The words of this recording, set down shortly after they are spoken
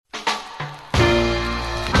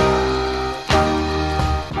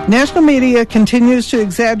National media continues to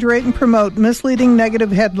exaggerate and promote misleading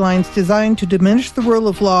negative headlines designed to diminish the rule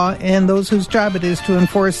of law and those whose job it is to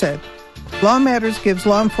enforce it. Law Matters gives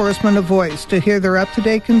law enforcement a voice to hear their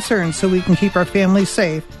up-to-date concerns so we can keep our families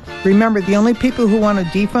safe. Remember, the only people who want to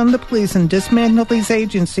defund the police and dismantle these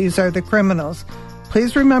agencies are the criminals.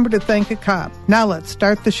 Please remember to thank a cop. Now let's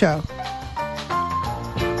start the show.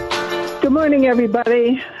 Good morning,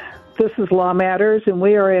 everybody. This is Law Matters, and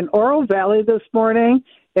we are in Oro Valley this morning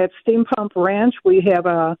at Steam Pump Ranch. We have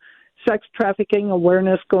a sex trafficking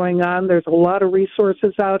awareness going on. There's a lot of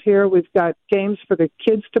resources out here. We've got games for the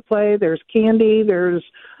kids to play. There's candy. There's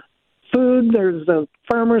food. There's the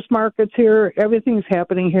farmers markets here. Everything's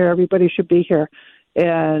happening here. Everybody should be here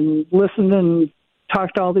and listen and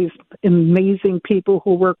talk to all these amazing people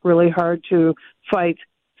who work really hard to fight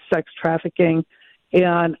sex trafficking.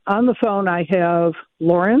 And on the phone, I have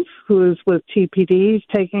Lorence, who is with TPD. He's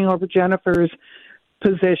taking over Jennifer's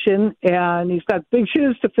position, and he's got big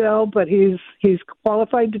shoes to fill, but he's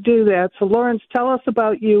qualified to do that. So, Lorence, tell us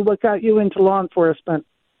about you. What got you into law enforcement?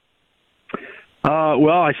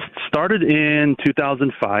 Well, I started in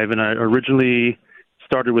 2005, and I originally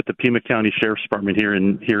started with the Pima County Sheriff's Department here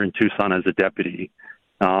in Tucson as a deputy.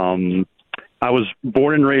 I was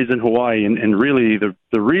born and raised in Hawaii, and really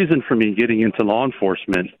the reason for me getting into law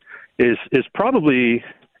enforcement is probably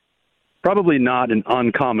not an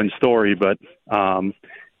uncommon story, but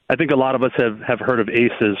I think a lot of us have heard of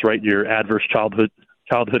ACEs, right? Your adverse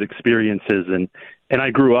childhood experiences, and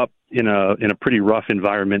I grew up in a pretty rough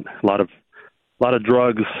environment, a lot of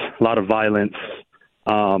drugs, a lot of violence,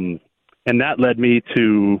 and that led me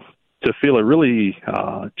to feel a really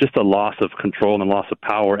just a loss of control and a loss of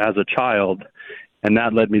power as a child, and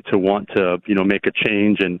that led me to want to make a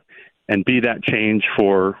change and be that change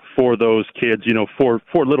for those kids,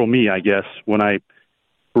 for little me, I guess. When I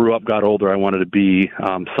grew up, got older, I wanted to be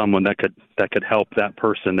someone that could help that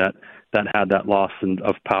person that had that loss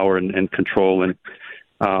of power and control, and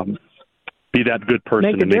be that good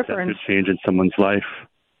person and make that good change in someone's life.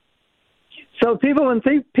 So people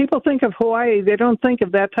think of Hawaii, they don't think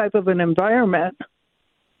of that type of an environment.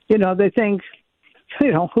 They think,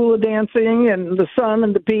 hula dancing and the sun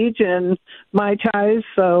and the beach and Mai Tais.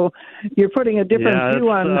 So you're putting a different view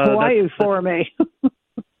on Hawaii for me.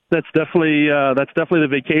 That's definitely the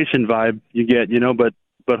vacation vibe you get,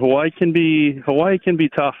 but Hawaii can be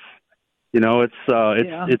tough.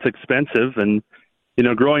 It's expensive, and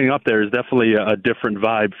growing up there is definitely a different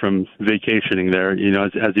vibe from vacationing there.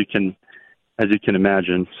 As you can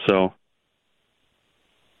imagine. So.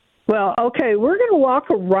 Well, okay, we're going to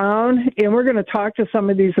walk around and we're going to talk to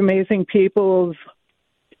some of these amazing people.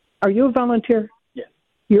 Are you a volunteer? Yes.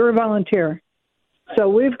 You're a volunteer. So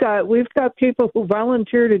we've got people who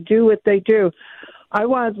volunteer to do what they do.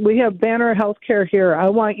 We have Banner Healthcare here. I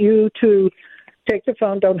want you to take the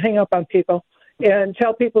phone, don't hang up on people, and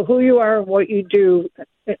tell people who you are and what you do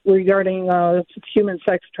regarding human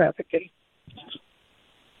sex trafficking.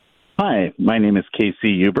 Hi, my name is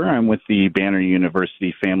Casey Huber. I'm with the Banner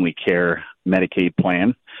University Family Care Medicaid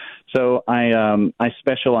plan. So I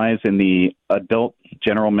specialize in the adult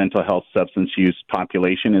general mental health substance use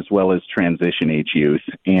population as well as transition age youth.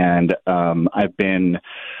 And I've been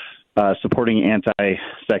supporting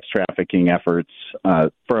anti-sex trafficking efforts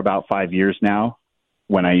for about 5 years now.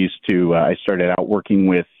 When I started out working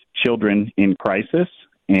with children in crisis,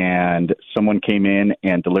 and someone came in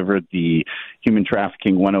and delivered the Human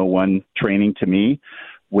Trafficking 101 training to me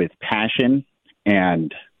with passion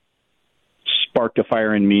and sparked a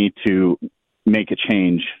fire in me to make a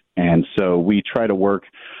change. And so we try to work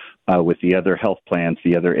with the other health plans,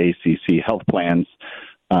 the other ACC health plans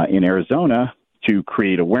in Arizona to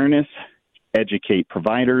create awareness, educate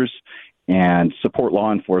providers, and support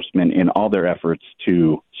law enforcement in all their efforts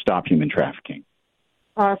to stop human trafficking.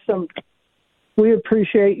 Awesome. We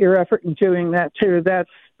appreciate your effort in doing that, too.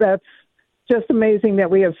 That's just amazing that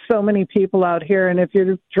we have so many people out here. And if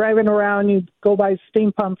you're driving around, you go by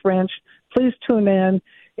Steam Pump Ranch, please turn in,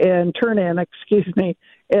 and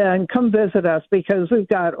come visit us, because we've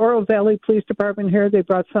got Oro Valley Police Department here. They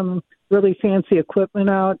brought some really fancy equipment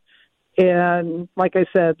out. And like I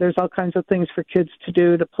said, there's all kinds of things for kids to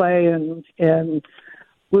do, to play, and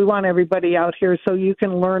we want everybody out here so you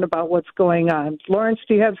can learn about what's going on. Lorence,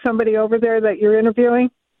 do you have somebody over there that you're interviewing?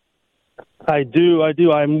 I do.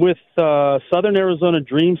 I'm with Southern Arizona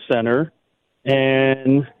Dream Center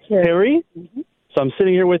and Terry. Mm-hmm. So I'm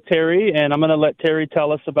sitting here with Terry, and I'm going to let Terry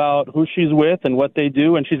tell us about who she's with and what they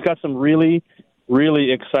do. And she's got some really,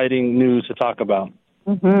 really exciting news to talk about.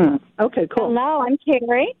 Mm-hmm. Okay, cool. Hello, I'm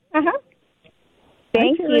Terry.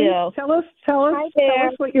 Thank you. Tell us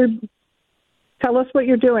what you're Tell us what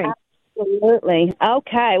you're doing. Absolutely.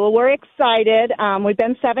 Okay. Well, we're excited. We've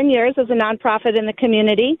been 7 years as a nonprofit in the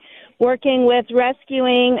community, working with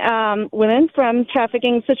rescuing women from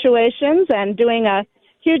trafficking situations and doing a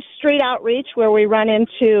huge street outreach where we run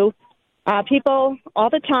into people all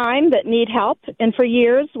the time that need help. And for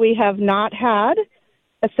years, we have not had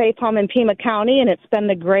a safe home in Pima County, and it's been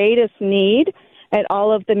the greatest need at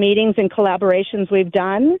all of the meetings and collaborations we've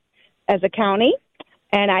done as a county.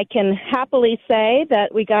 And I can happily say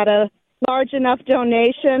that we got a large enough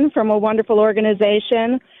donation from a wonderful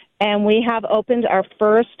organization, and we have opened our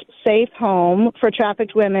first safe home for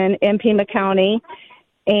trafficked women in Pima County.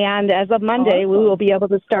 And as of Monday, we will be able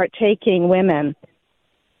to start taking women.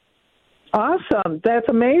 Awesome. That's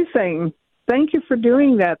amazing. Thank you for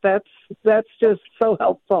doing that. That's just so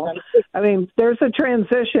helpful. I mean, there's a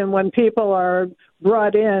transition when people are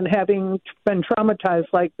brought in having been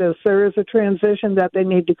traumatized like this. There is a transition that they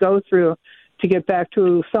need to go through to get back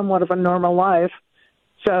to somewhat of a normal life.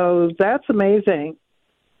 So that's amazing.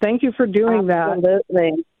 Thank you for doing that.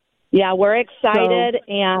 Absolutely. Yeah, we're excited.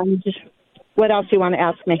 And what else do you want to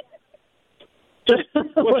ask me? Just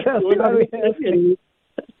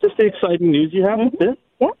the exciting news you have with this.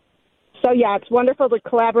 Yeah. So, yeah, it's wonderful to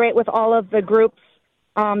collaborate with all of the groups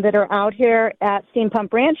that are out here at Steam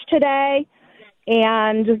Pump Ranch today.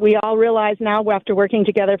 And we all realize now, after working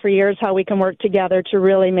together for years, how we can work together to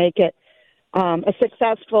really make it a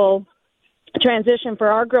successful transition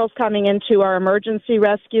for our girls coming into our emergency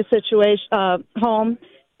rescue situation home.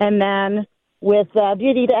 And then with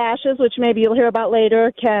Beauty to Ashes, which maybe you'll hear about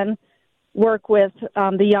later, can work with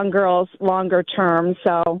the young girls longer term.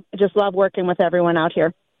 So I just love working with everyone out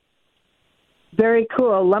here. Very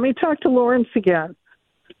cool. Let me talk to Lorence again.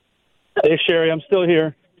 Hey, Sherry, I'm still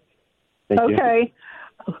here. Thank okay. You.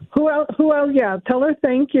 Who else? Yeah, tell her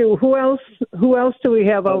thank you. Who else do we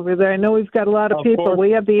have over there? I know we've got a lot of people. Course.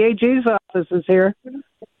 We have the AG's offices here.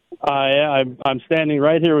 I'm standing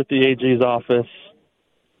right here with the AG's office.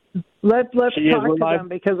 Let's talk to them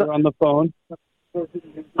because we're on the phone.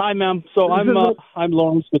 Hi, ma'am. So I'm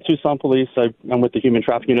Lorence with Tucson Police. I'm with the Human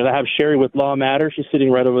Trafficking Unit. I have Sherry with Law Matters. She's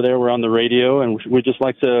sitting right over there. We're on the radio, and we'd just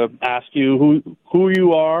like to ask you who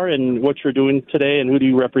you are and what you're doing today, and who do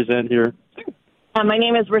you represent here? My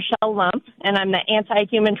name is Rochelle Lump, and I'm the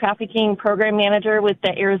Anti-Human Trafficking Program Manager with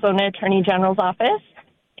the Arizona Attorney General's Office.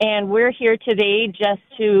 And we're here today just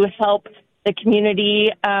to help the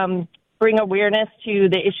community bring awareness to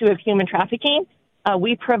the issue of human trafficking.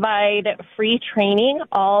 We provide free training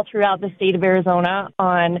all throughout the state of Arizona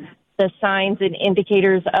on the signs and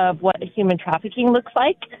indicators of what human trafficking looks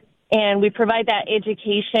like. And we provide that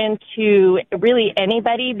education to really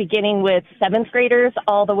anybody, beginning with 7th graders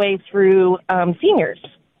all the way through seniors.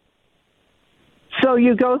 So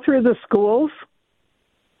you go through the schools?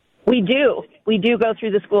 We do. We do go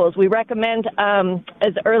through the schools. We recommend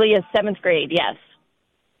as early as 7th grade, yes.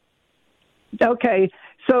 Okay.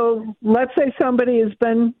 So let's say somebody has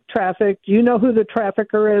been trafficked. You know who the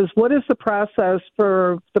trafficker is. What is the process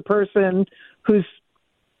for the person who's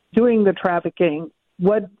doing the trafficking?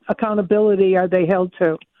 What accountability are they held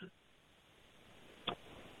to?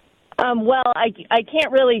 Well, I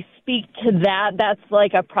can't really speak to that. That's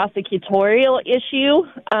like a prosecutorial issue.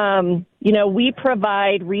 We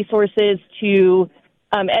provide resources to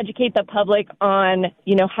educate the public on,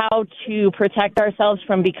 how to protect ourselves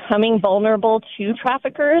from becoming vulnerable to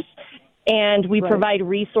traffickers. And we provide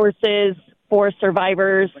resources for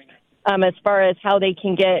survivors as far as how they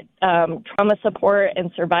can get trauma support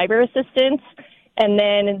and survivor assistance. And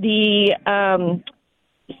then the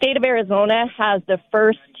state of Arizona has the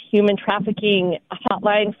first human trafficking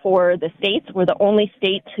hotline for the states. We're the only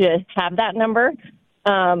state to have that number.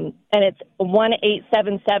 And it's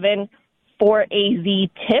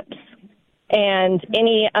 1-877-4AZ-TIPS. And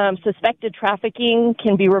any suspected trafficking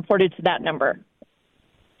can be reported to that number.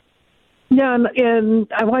 Yeah, and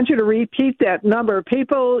I want you to repeat that number.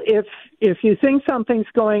 People, if you think something's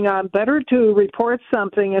going on, better to report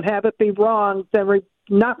something and have it be wrong than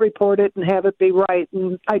not report it and have it be right.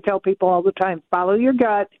 And I tell people all the time, follow your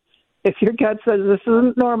gut. If your gut says this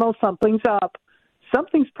isn't normal, something's up,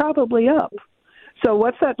 something's probably up. So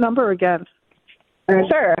what's that number again?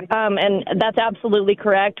 Sure, and that's absolutely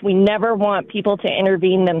correct. We never want people to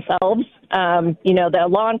intervene themselves. The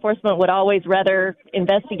law enforcement would always rather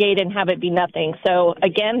investigate and have it be nothing. So,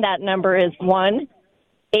 again, that number is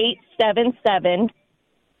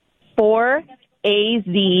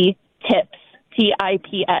 1-877-4AZ-TIPS,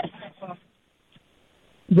 TIPS.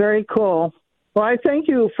 Very cool. Well, I thank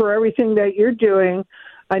you for everything that you're doing.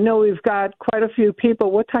 I know we've got quite a few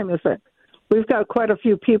people. What time is it? We've got quite a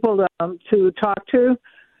few people to talk to,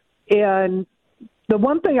 and the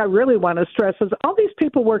one thing I really want to stress is all these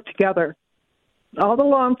people work together. All the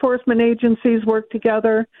law enforcement agencies work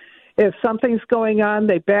together. If something's going on,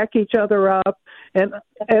 they back each other up, and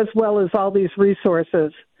as well as all these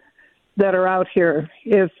resources that are out here.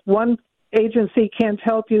 If one agency can't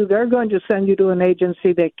help you, they're going to send you to an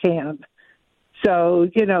agency that can. So,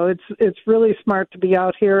 it's really smart to be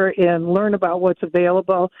out here and learn about what's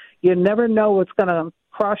available. You never know what's going to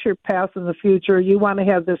cross your path in the future. You want to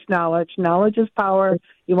have this knowledge. Knowledge is power.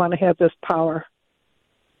 You want to have this power.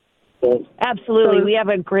 Absolutely. We have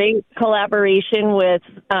a great collaboration with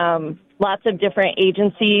lots of different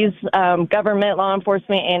agencies, government, law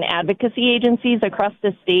enforcement, and advocacy agencies across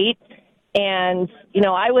the state. And,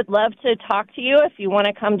 I would love to talk to you if you want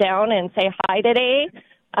to come down and say hi today.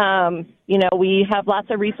 We have lots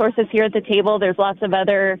of resources here at the table. There's lots of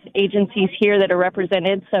other agencies here that are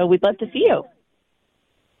represented, so we'd love to see you.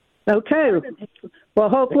 Okay. Well,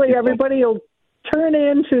 hopefully everybody will turn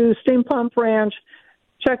into Steam Pump Ranch,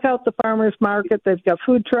 check out the farmers market. They've got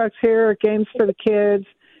food trucks here, games for the kids,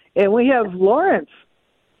 and we have Lorence.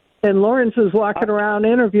 And Lorence is walking around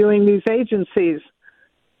interviewing these agencies.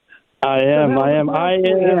 I am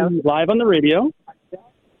live on the radio.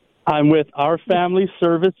 I'm with Our Family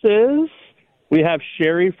Services. We have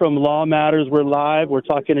Sherry from Law Matters. We're live. We're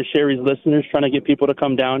talking to Sherry's listeners, trying to get people to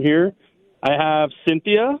come down here. I have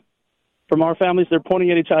Cynthia from Our Families. They're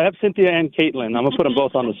pointing at each other. I have Cynthia and Caitlin. I'm going to put them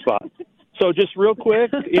both on the spot. So just real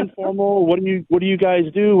quick, informal, what do you guys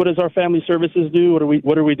do? What does Our Family Services do?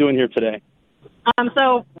 What are we doing here today?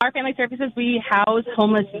 So Our Family Services, we house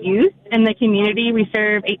homeless youth in the community. We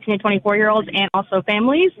serve 18 to 24-year-olds and also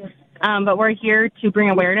families. But we're here to bring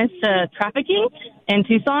awareness to trafficking in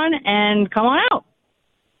Tucson, and come on out.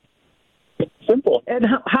 Simple. And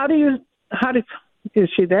is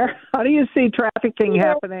she there? How do you see trafficking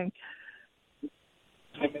happening?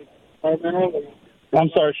 I'm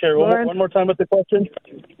sorry, Sherry, one more time with the question.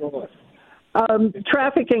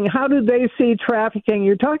 Trafficking, how do they see trafficking?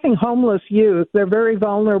 You're talking homeless youth. They're very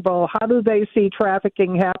vulnerable. How do they see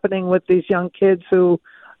trafficking happening with these young kids who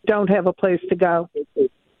don't have a place to go?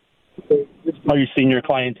 Are you seeing your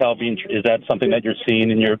clientele is that something that you're seeing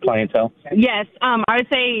in your clientele? Yes, I would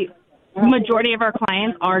say the majority of our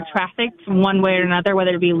clients are trafficked one way or another,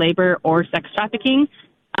 whether it be labor or sex trafficking.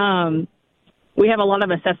 We have a lot of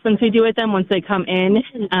assessments we do with them once they come in,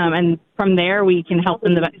 and from there we can help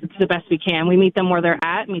them the best we can. We meet them where they're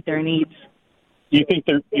at, meet their needs. Do you think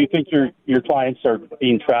your clients are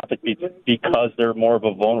being trafficked because they're more of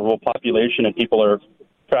a vulnerable population and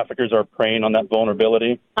traffickers are preying on that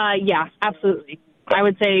vulnerability? Yeah, absolutely. I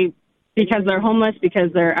would say because they're homeless,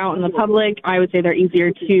 because they're out in the public, I would say they're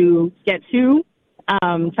easier to get to.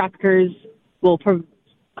 Traffickers will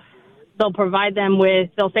they'll provide them with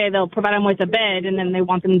a bed, and then they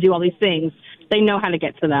want them to do all these things. They know how to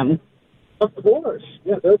get to them. Of course.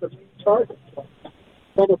 Yeah, they're the target.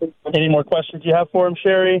 Any more questions you have for him,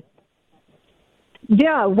 Sherry?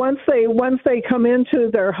 Yeah, once they come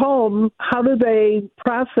into their home, how do they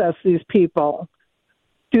process these people?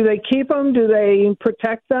 Do they keep them? Do they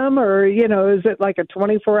protect them? Or, is it like a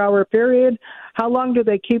 24-hour period? How long do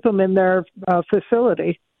they keep them in their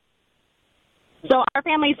facility? So Our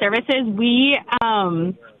Family Services, we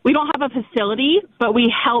don't have a facility, but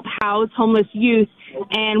we help house homeless youth,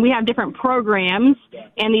 and we have different programs.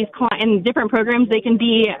 And in different programs, they can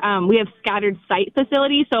be we have scattered site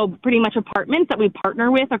facilities, so pretty much apartments that we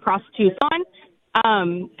partner with across Tucson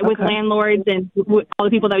with landlords and all the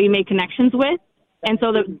people that we make connections with. And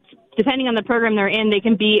so depending on the program they're in, they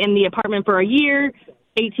can be in the apartment for a year,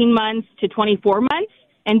 18 months to 24 months.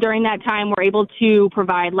 And during that time, we're able to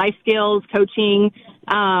provide life skills, coaching,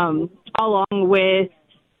 along with,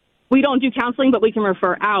 we don't do counseling, but we can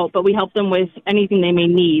refer out, but we help them with anything they may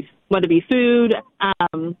need, whether it be food,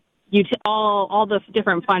 all the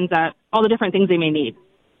different funds all the different things they may need.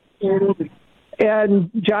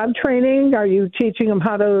 And job training, are you teaching them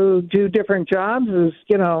how to do different jobs? Is,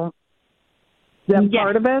 that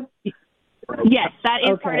part of it? Yes, that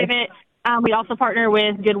is part of it. We also partner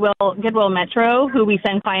with Goodwill Metro, who we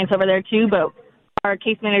send clients over there to, but our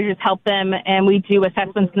case managers help them, and we do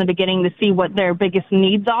assessments in the beginning to see what their biggest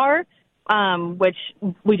needs are, which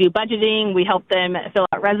we do budgeting. We help them fill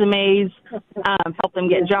out resumes, help them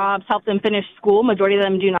get jobs, help them finish school. Majority of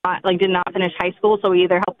them did not finish high school, so we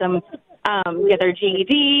either help them get their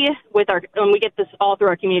GED and we get this all through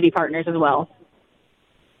our community partners as well.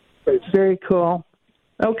 Very cool.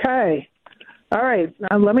 Okay. All right.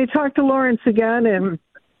 Let me talk to Lorence again, and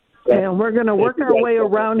we're going to work our way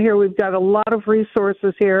around here. We've got a lot of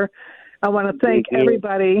resources here. I want to thank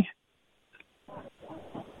everybody.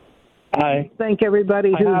 Hi. Thank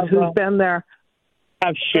everybody who's been there. I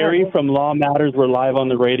have Sherry from Law Matters. We're live on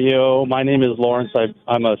the radio. My name is Lorence.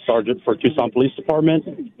 I'm a sergeant for Tucson Police Department.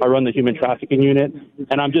 I run the human trafficking unit,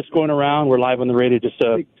 and I'm just going around. We're live on the radio just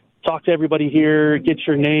to talk to everybody here, get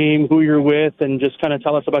your name, who you're with, and just kind of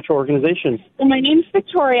tell us about your organization. Well, my name's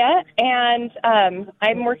Victoria, and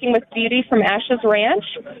I'm working with Beauty from Ashes Ranch.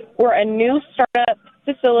 We're a new startup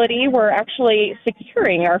facility. We're actually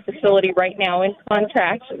securing our facility right now in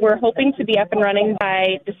contract. We're hoping to be up and running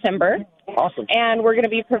by December. Awesome. And we're going to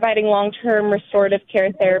be providing long-term restorative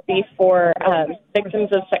care therapy for victims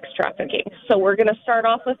of sex trafficking. So we're going to start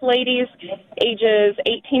off with ladies ages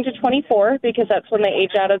 18 to 24 because that's when they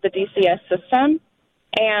age out of the DCS system.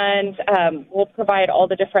 And we'll provide all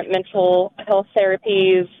the different mental health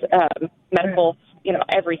therapies, medical,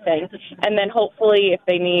 everything. And then hopefully if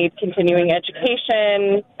they need continuing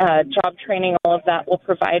education, job training, all of that we'll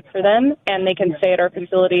provide for them. And they can stay at our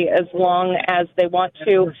facility as long as they want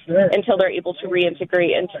to until they're able to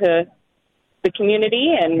reintegrate into the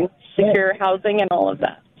community and secure housing and all of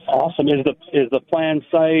that. Awesome. Is the planned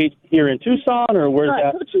site here in Tucson or where's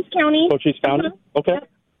that? Cochise County. Cochise County? Okay.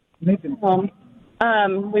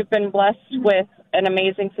 We've been blessed with an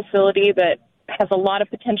amazing facility that has a lot of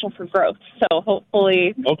potential for growth. So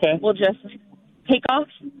hopefully we'll just take off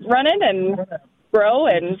running and grow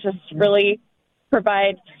and just really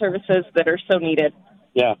provide services that are so needed.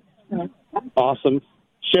 Yeah. Awesome.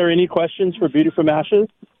 Sherry, any questions for Beauty from Ashes?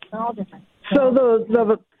 So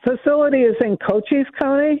the facility is in Cochise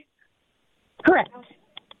County? Correct.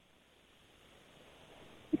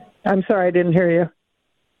 I'm sorry, I didn't hear you.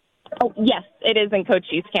 Oh, yes, it is in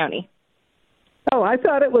Cochise County. Oh, I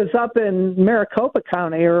thought it was up in Maricopa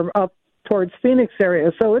County or up towards Phoenix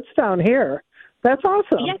area. So it's down here. That's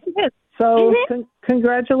awesome. Yes, it is. So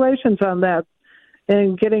congratulations on that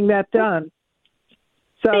and getting that done.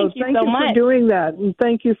 So thank you so much for doing that, and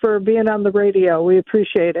thank you for being on the radio. We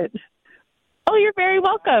appreciate it. Oh, you're very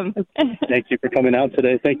welcome. Thank you for coming out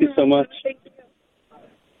today. Thank you so much.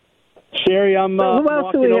 Sherry, I'm who else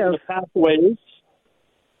walking do we over have? the pathways.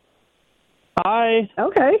 Hi.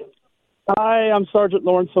 Okay. Hi, I'm Sergeant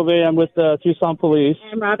Lawrence Sauvé. I'm with Tucson Police.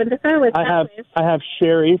 I'm Robin Defoe with I have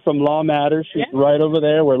Sherry from Law Matters. She's right over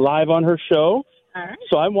there. We're live on her show. All right.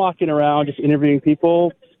 So I'm walking around just interviewing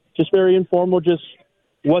people, just very informal, just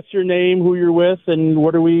what's your name, who you're with, and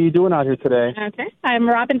what are we doing out here today? Okay. I'm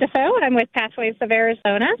Robin Defoe, and I'm with Pathways of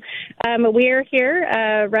Arizona. We are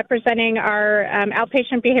here representing our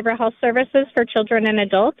outpatient behavioral health services for children and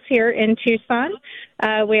adults here in Tucson.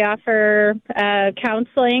 We offer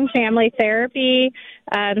counseling, family therapy,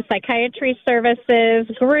 psychiatry services,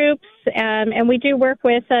 groups, and we do work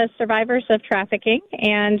with survivors of trafficking,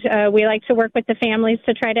 and we like to work with the families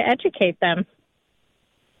to try to educate them.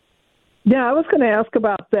 Yeah, I was going to ask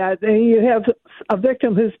about that. You have a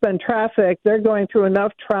victim who's been trafficked. They're going through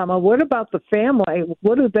enough trauma. What about the family?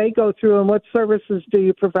 What do they go through, and what services do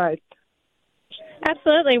you provide?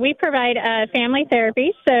 Absolutely. We provide family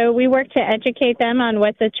therapy, so we work to educate them on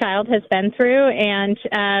what the child has been through and,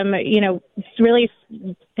 really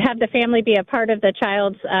have the family be a part of the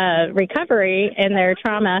child's recovery and their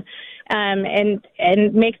trauma. And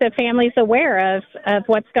make the families aware of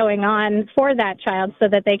what's going on for that child so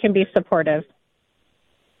that they can be supportive.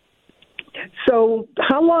 So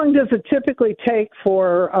how long does it typically take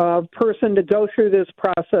for a person to go through this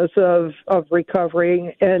process of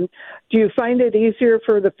recovery? And do you find it easier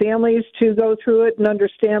for the families to go through it and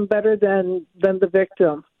understand better than the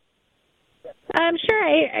victim? Sure.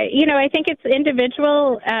 I think it's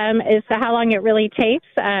individual as to how long it really takes.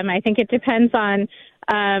 I think it depends on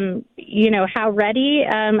how ready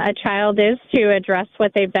a child is to address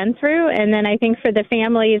what they've been through. And then I think for the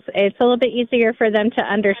families, it's a little bit easier for them to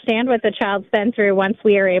understand what the child's been through once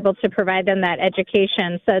we are able to provide them that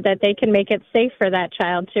education so that they can make it safe for that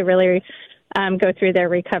child to really go through their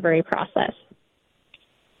recovery process.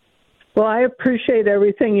 Well, I appreciate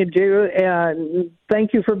everything you do, and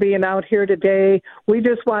thank you for being out here today. We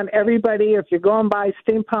just want everybody, if you're going by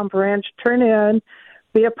Steam Pump Ranch, turn in,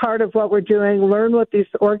 be a part of what we're doing, learn what these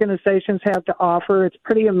organizations have to offer. It's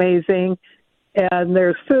pretty amazing. And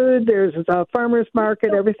there's food, there's a farmer's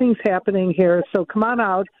market, everything's happening here. So come on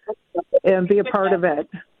out and be a part of it.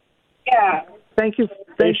 Yeah. Thank you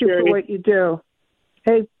for what you do.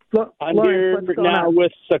 Hey, I'm Lawrence, here what's going now on?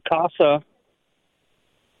 with Sakasa.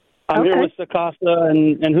 I'm here with Sakasa,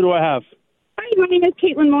 and who do I have? Hi, my name is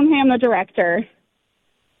Caitlin Monham, the director.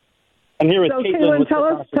 I'm here with Caitlin with tell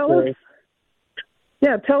Sakasa.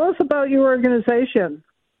 Tell us about your organization.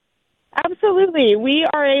 Absolutely. We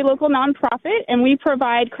are a local nonprofit, and we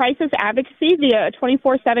provide crisis advocacy via a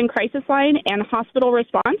 24/7 crisis line and hospital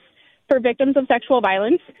response for victims of sexual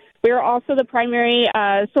violence. We are also the primary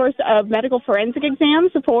source of medical forensic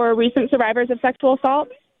exams for recent survivors of sexual assault,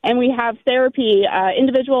 and we have therapy,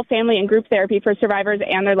 individual, family, and group therapy for survivors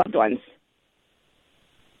and their loved ones.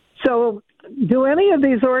 So do any of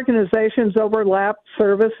these organizations overlap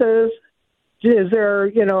services? Is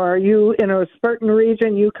there, are you in a certain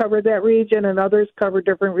region, you cover that region, and others cover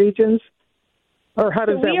different regions? Or how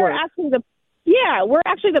does that work? We're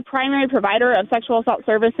actually the primary provider of sexual assault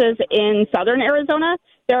services in southern Arizona.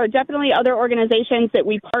 There are definitely other organizations that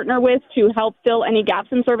we partner with to help fill any gaps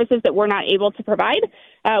in services that we're not able to provide.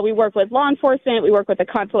 We work with law enforcement. We work with the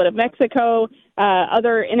Consulate of Mexico,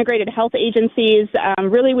 other integrated health agencies.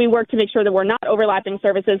 Really, we work to make sure that we're not overlapping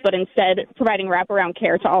services, but instead providing wraparound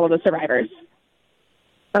care to all of the survivors.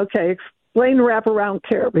 Okay, explain wraparound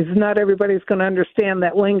care, because not everybody's going to understand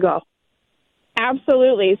that lingo.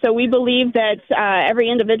 Absolutely. So we believe that every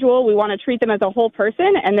individual, we want to treat them as a whole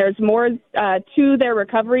person, and there's more to their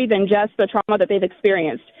recovery than just the trauma that they've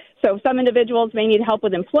experienced. So some individuals may need help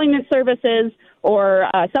with employment services or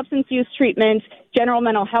substance use treatment, general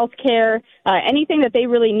mental health care, anything that they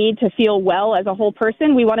really need to feel well as a whole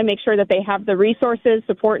person. We want to make sure that they have the resources,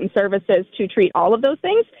 support, and services to treat all of those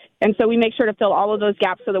things. And so we make sure to fill all of those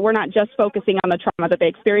gaps so that we're not just focusing on the trauma that they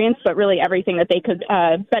experienced, but really everything that they could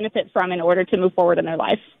benefit from in order to move forward in their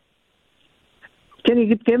life. Can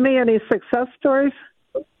you give me any success stories?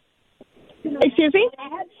 Excuse me?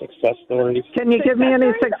 Success stories. Can you give me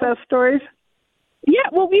any success stories? Yeah,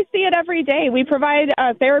 well, we see it every day. We provide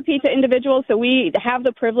therapy to individuals, so we have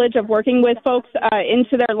the privilege of working with folks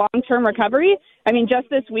into their long-term recovery. I mean, just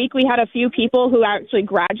this week, we had a few people who actually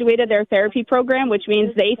graduated their therapy program, which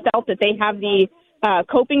means they felt that they have the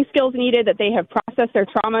coping skills needed, that they have processed their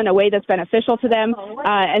trauma in a way that's beneficial to them,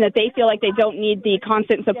 and that they feel like they don't need the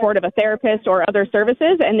constant support of a therapist or other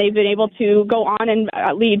services, and they've been able to go on and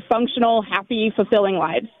lead functional, happy, fulfilling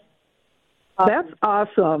lives. That's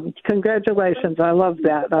awesome. Congratulations. I love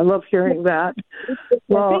that. I love hearing that.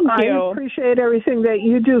 Well, I appreciate everything that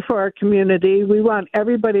you do for our community. We want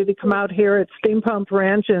everybody to come out here at Steam Pump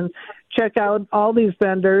Ranch and check out all these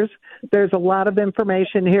vendors. There's a lot of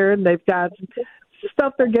information here, and they've got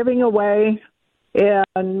stuff they're giving away.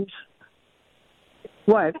 And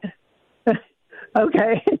what?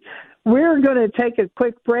 Okay. We're going to take a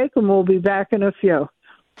quick break, and we'll be back in a few.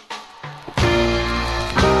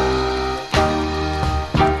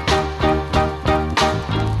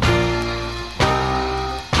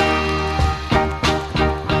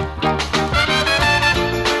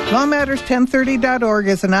 LawMatters1030.org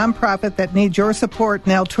is a nonprofit that needs your support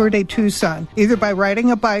in El Tour de Tucson, either by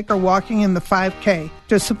riding a bike or walking in the 5K.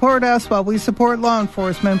 To support us while we support law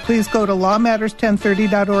enforcement, please go to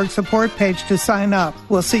LawMatters1030.org support page to sign up.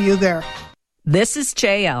 We'll see you there. This is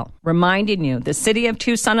JL, reminding you the City of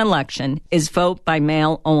Tucson election is vote by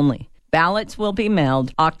mail only. Ballots will be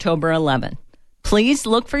mailed October 11. Please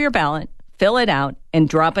look for your ballot, fill it out, and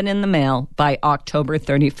drop it in the mail by October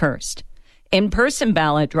 31st. In-person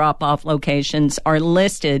ballot drop-off locations are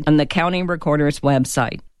listed on the county recorder's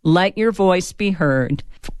website. Let your voice be heard.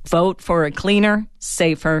 Vote for a cleaner,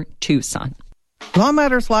 safer Tucson. Law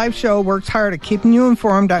Matters Live Show works hard at keeping you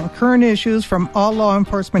informed on current issues from all law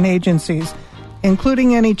enforcement agencies,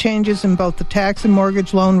 including any changes in both the tax and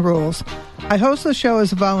mortgage loan rules. I host the show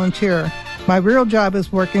as a volunteer. My real job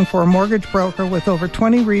is working for a mortgage broker with over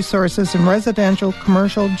 20 resources in residential,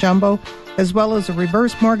 commercial, jumbo, as well as a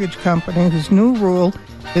reverse mortgage company whose new rule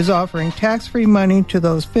is offering tax-free money to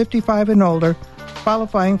those 55 and older,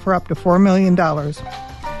 qualifying for up to $4 million.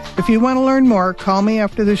 If you want to learn more, call me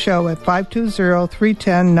after the show at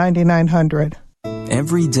 520-310-9900.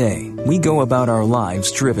 Every day, we go about our lives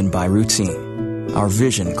driven by routine, our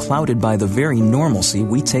vision clouded by the very normalcy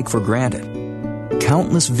we take for granted.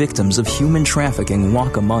 Countless victims of human trafficking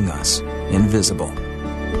walk among us, invisible.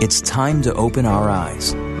 It's time to open our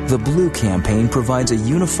eyes. The Blue Campaign provides a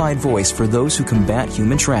unified voice for those who combat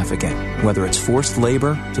human trafficking, whether it's forced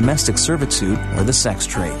labor, domestic servitude, or the sex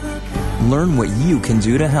trade. Learn what you can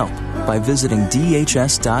do to help by visiting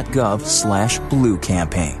dhs.gov/Blue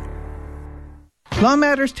Campaign.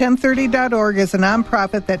 LawMatters1030.org is a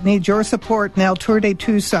nonprofit that needs your support in El Tour de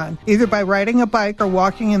Tucson, either by riding a bike or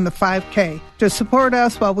walking in the 5K. To support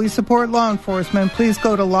us while we support law enforcement, please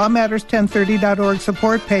go to LawMatters1030.org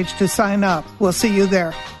support page to sign up. We'll see you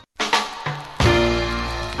there. So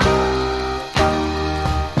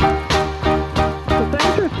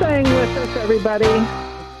thanks for staying with us, everybody.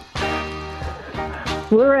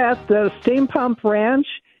 We're at the Steam Pump Ranch,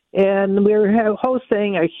 and we're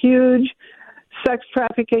hosting a huge sex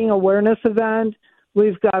trafficking awareness event.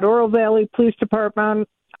 We've got Oro Valley Police Department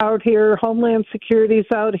out here, Homeland Security's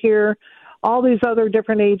out here, all these other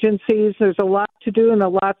different agencies. There's a lot to do and a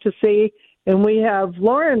lot to see. And we have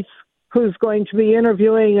Lorence, who's going to be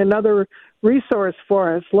interviewing another resource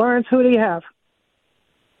for us. Lorence, who do you have?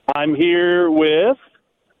 I'm here with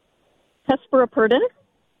Hespera Purdon.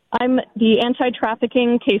 I'm the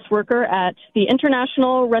anti-trafficking caseworker at the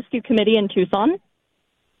International Rescue Committee in Tucson.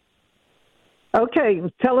 Okay,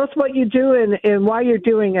 tell us what you do and why you're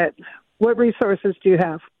doing it. What resources do you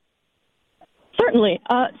have? Certainly.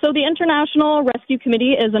 So the International Rescue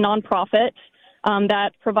Committee is a nonprofit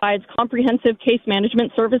that provides comprehensive case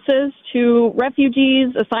management services to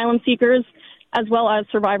refugees, asylum seekers, as well as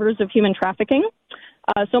survivors of human trafficking.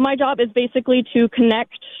 So my job is basically to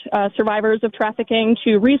connect survivors of trafficking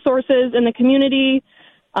to resources in the community,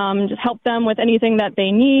 just help them with anything that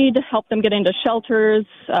they need, help them get into shelters,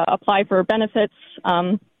 apply for benefits.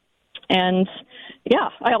 And yeah,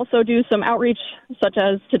 I also do some outreach such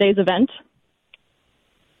as today's event.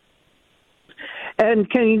 And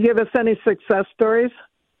can you give us any success stories?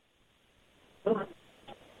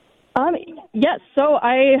 Yes. So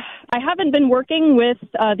I haven't been working with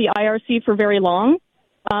the IRC for very long,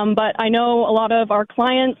 but I know a lot of our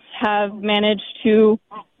clients have managed to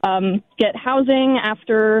get housing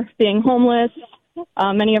after being homeless.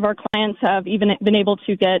 Many of our clients have even been able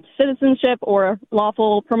to get citizenship or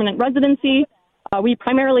lawful permanent residency. We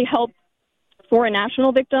primarily help foreign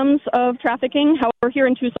national victims of trafficking. However, here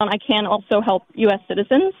in Tucson, I can also help U.S.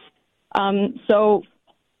 citizens.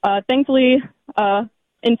 Thankfully,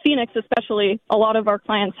 in Phoenix especially, a lot of our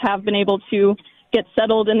clients have been able to get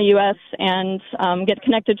settled in the U.S. and get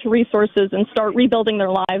connected to resources and start rebuilding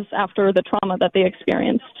their lives after the trauma that they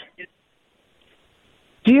experienced.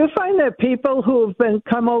 Do you find that people who have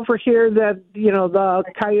come over here, that, you know, the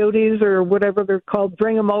coyotes or whatever they're called,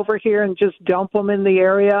 bring them over here and just dump them in the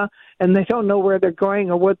area and they don't know where they're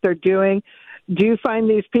going or what they're doing? Do you find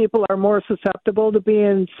these people are more susceptible to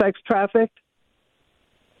being sex trafficked?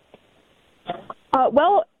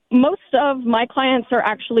 Well, most of my clients are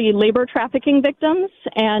actually labor trafficking victims,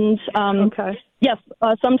 and yes,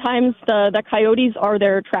 sometimes the coyotes are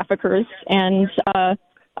their traffickers, and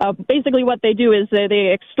basically what they do is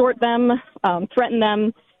they extort them, threaten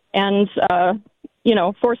them, and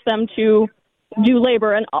force them to do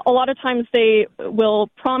labor. And a lot of times they will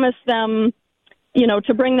promise them,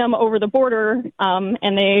 to bring them over the border,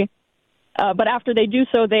 but after they do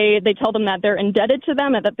so, they tell them that they're indebted to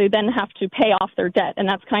them and that they then have to pay off their debt. And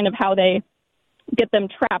that's kind of how they get them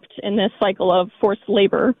trapped in this cycle of forced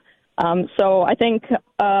labor. So I think,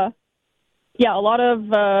 a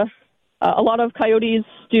lot of coyotes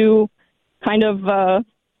do kind of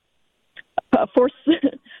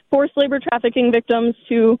force labor trafficking victims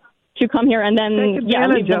to come here and then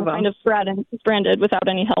leave them kind of stranded without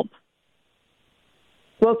any help.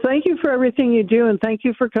 Well, thank you for everything you do, and thank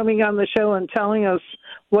you for coming on the show and telling us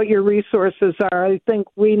what your resources are. I think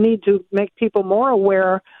we need to make people more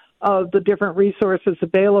aware of the different resources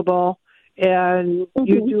available, and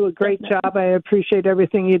you do a great job. I appreciate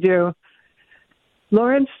everything you do.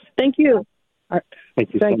 Lorence? Thank you.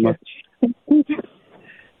 Thank you so much.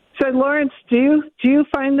 So, Lorence, do you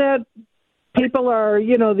find that people are,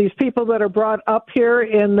 these people that are brought up here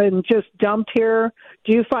and then just dumped here,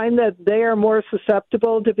 do you find that they are more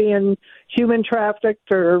susceptible to being human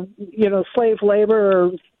trafficked or, slave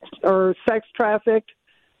labor or sex trafficked?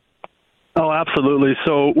 Oh, absolutely.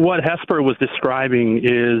 So what Hesper was describing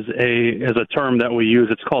is a term that we use.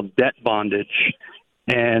 It's called debt bondage.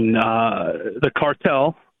 And the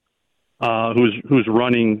cartel, who's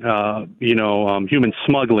running, human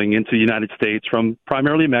smuggling into the United States from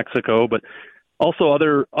primarily Mexico, but also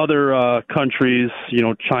other countries,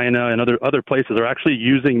 China and other places are actually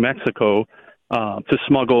using Mexico to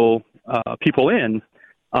smuggle people in.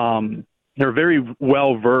 They're very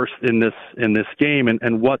well versed in this game,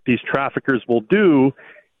 and what these traffickers will do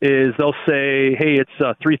is they'll say, "Hey, it's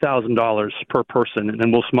 $3,000 per person, and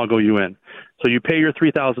then we'll smuggle you in." So you pay your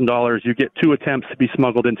 $3,000, you get 2 attempts to be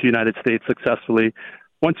smuggled into the United States successfully.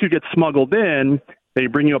 Once you get smuggled in, they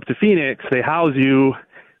bring you up to Phoenix, they house you,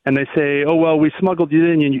 and they say, "Oh, well, we smuggled you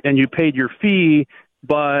in and you paid your fee,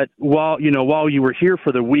 but while you were here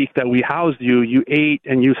for the week that we housed you, you ate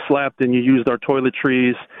and you slept and you used our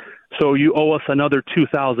toiletries, so you owe us another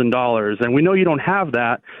 $2,000. And we know you don't have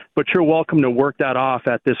that, but you're welcome to work that off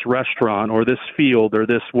at this restaurant or this field or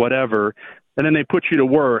this whatever." And then they put you to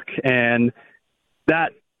work, and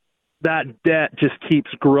that debt just keeps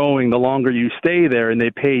growing the longer you stay there, and they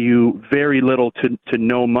pay you very little to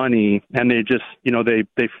no money, and they just,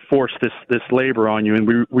 they force this labor on you, and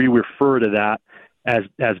we refer to that as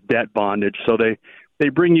debt bondage. So they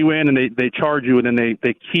bring you in and they charge you, and then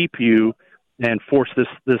they keep you and force this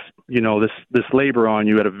labor on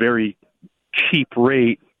you at a very cheap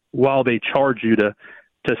rate while they charge you to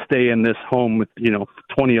stay in this home with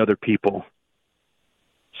 20 other people.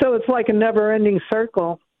 So it's like a never-ending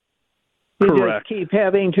circle. You Correct. just keep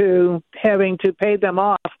having to pay them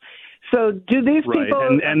off. So do these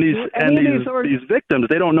people and these victims,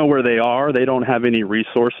 they don't know where they are. They don't have any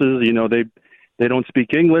resources. They don't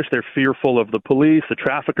speak English. They're fearful of the police. The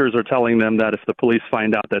traffickers are telling them that if the police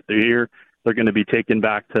find out that they're here, they're going to be taken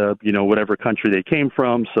back to whatever country they came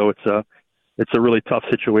from. So it's a really tough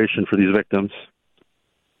situation for these victims.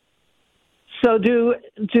 So do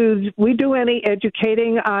we do any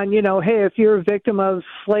educating on, hey, if you're a victim of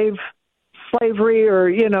slavery or,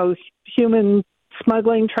 human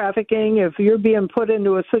smuggling, trafficking, if you're being put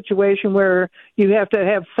into a situation where you have to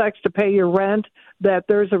have sex to pay your rent, that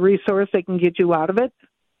there's a resource that can get you out of it?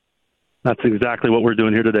 That's exactly what we're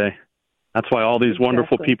doing here today. That's why all these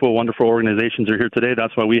wonderful people, wonderful organizations are here today.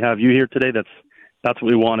 That's why we have you here today. That's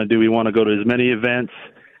what we want to do. We want to go to as many events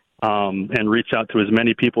and reach out to as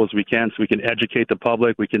many people as we can so we can educate the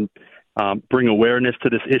public. We can bring awareness to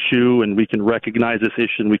this issue, and we can recognize this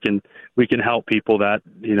issue, and we can help people that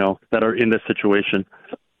are in this situation.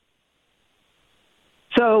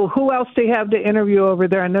 So who else do you have to interview over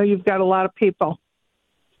there? I know you've got a lot of people.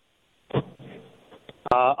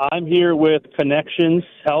 I'm here with Connections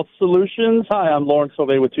Health Solutions. Hi, I'm Lorence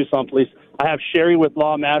with Tucson Police. I have Sherry with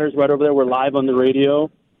Law Matters right over there. We're live on the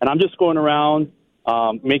radio, and I'm just going around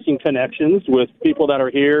making connections with people that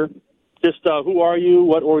are here. Just who are you,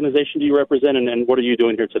 what organization do you represent, and what are you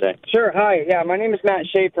doing here today? Sure. Hi. Yeah, my name is Matt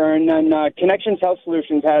Schaefer, and Connections Health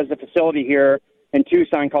Solutions has a facility here in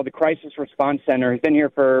Tucson called the Crisis Response Center. It's been here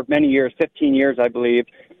for many years, 15 years, I believe.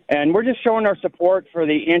 And we're just showing our support for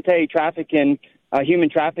the anti-trafficking, human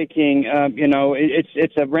trafficking.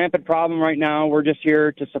 It's a rampant problem right now. We're just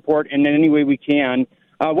here to support in any way we can.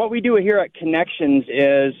 What we do here at Connections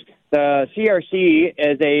is the CRC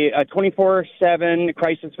is a 24/7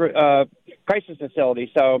 crisis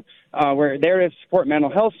facility. So we're there to support mental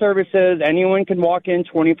health services. Anyone can walk in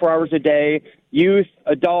 24 hours a day, youth,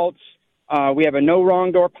 adults. We have a no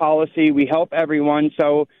wrong door policy. We help everyone.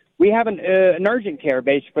 So we have an urgent care,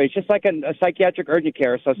 basically. It's just like a psychiatric urgent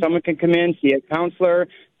care. So someone can come in, see a counselor,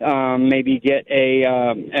 maybe get a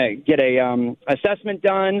assessment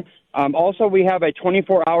done. Also, we have a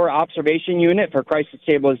 24-hour observation unit for crisis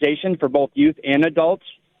stabilization for both youth and adults.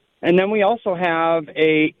 And then we also have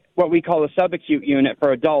what we call a subacute unit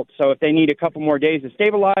for adults. So if they need a couple more days to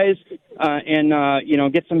stabilize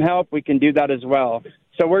and get some help, we can do that as well.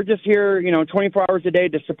 So we're just here, 24 hours a day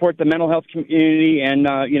to support the mental health community, and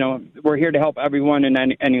we're here to help everyone in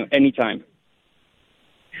any time.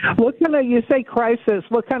 You say crisis?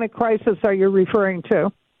 What kind of crisis are you referring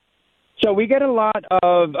to? So we get a lot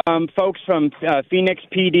of folks from Tucson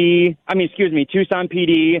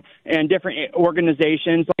PD and different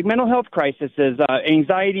organizations like mental health crises,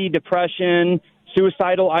 anxiety, depression,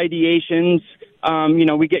 suicidal ideations.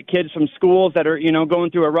 We get kids from schools that are,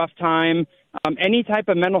 going through a rough time. Any type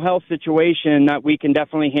of mental health situation that we can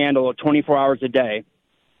definitely handle 24 hours a day.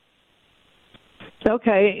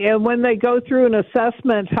 Okay, and when they go through an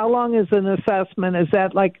assessment, how long is an assessment? Is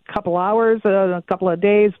that like a couple hours, a couple of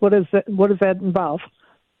days? What does that involve?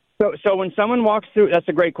 So when someone walks through, that's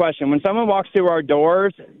a great question. When someone walks through our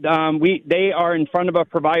doors, they are in front of a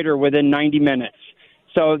provider within 90 minutes.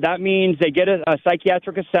 So that means they get a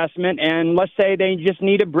psychiatric assessment, and let's say they just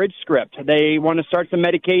need a bridge script. They want to start some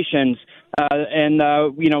medications,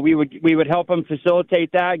 we would help them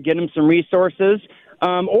facilitate that, get them some resources.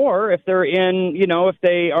 Or if they're if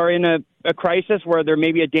they are in a crisis where they're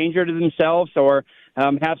maybe a danger to themselves or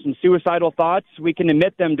have some suicidal thoughts, we can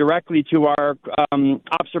admit them directly to our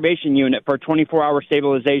observation unit for 24-hour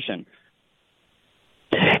stabilization.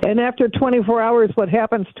 And after 24 hours, what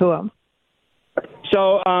happens to them?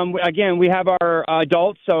 So, again, we have our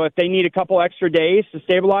adults. So if they need a couple extra days to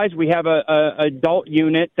stabilize, we have a adult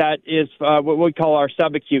unit that is what we call our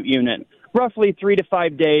subacute unit, roughly 3 to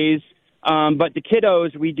 5 days. But the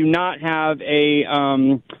kiddos, we do not have a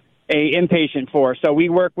inpatient for. So we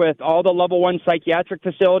work with all the level 1 psychiatric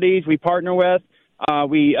facilities we partner with.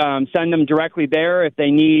 We send them directly there if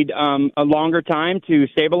they need a longer time to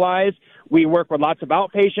stabilize. We work with lots of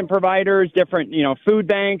outpatient providers, different, food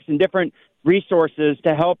banks and different resources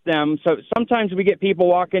to help them. So sometimes we get people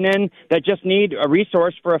walking in that just need a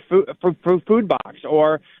resource for a food box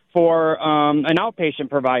or for an outpatient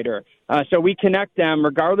provider. So we connect them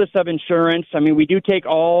regardless of insurance. I mean, we do take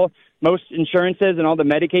most insurances and all the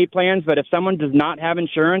Medicaid plans, but if someone does not have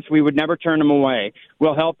insurance, we would never turn them away.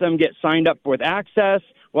 We'll help them get signed up with access.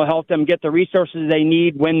 We'll help them get the resources they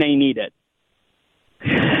need when they need it.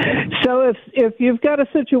 So if you've got a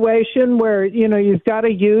situation where, you've got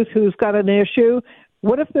a youth who's got an issue,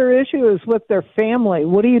 what if their issue is with their family?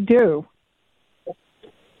 What do you do?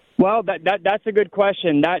 Well, that's a good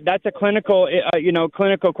question. That's a clinical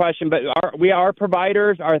question. But our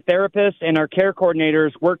providers, our therapists, and our care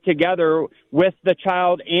coordinators work together with the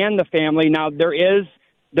child and the family. Now there is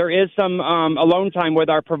some alone time with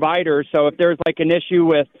our providers. So if there's like an issue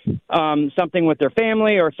with something with their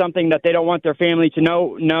family or something that they don't want their family to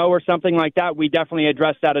know or something like that, we definitely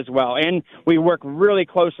address that as well. And we work really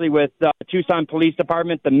closely with the Tucson Police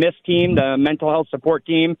Department, the MISS team, the mental health support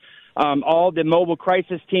team, all the mobile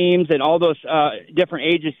crisis teams, and all those different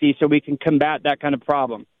agencies, so we can combat that kind of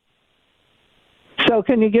problem. So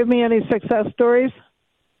can you give me any success stories?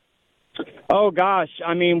 Oh gosh,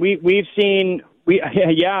 I mean we've seen.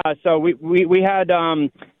 So we had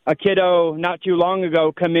a kiddo not too long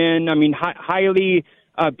ago come in. I mean, highly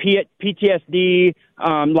PTSD,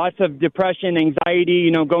 lots of depression, anxiety.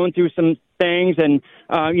 Going through some things, and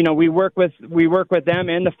we work with them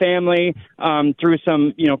and the family through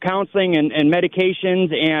some counseling and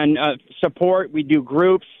medications and support. We do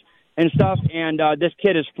groups and stuff, and this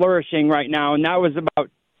kid is flourishing right now. And that was about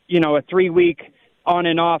a 3-week on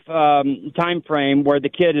and off time frame where the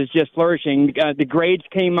kid is just flourishing. The grades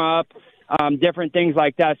came up, different things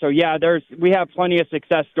like that. So yeah, we have plenty of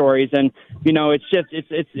success stories, and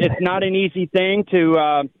it's not an easy thing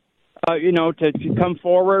to come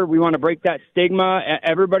forward. We want to break that stigma.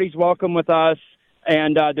 Everybody's welcome with us,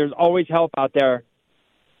 and there's always help out there.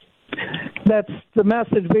 That's the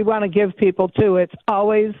message we want to give people too. It's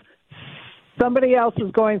always somebody else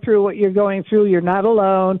is going through what you're going through. You're not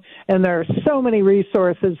alone, and there are so many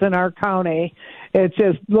resources in our county. It's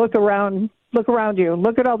just look around you.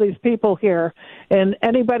 Look at all these people here, and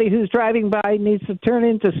anybody who's driving by needs to turn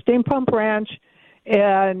into Steam Pump Ranch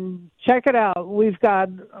and check it out. We've got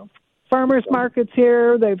farmers markets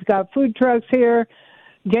here. They've got food trucks here,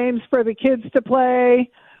 games for the kids to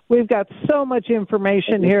play. We've got so much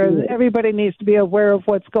information here. Everybody needs to be aware of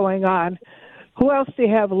what's going on. Who else do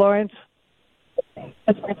you have, Lorence?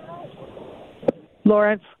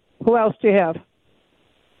 Lorence, who else do you have?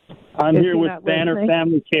 I'm here with Banner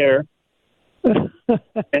Family Care.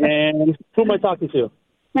 And who am I talking to?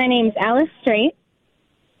 My name's Alice Strait.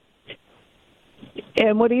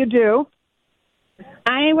 And what do you do?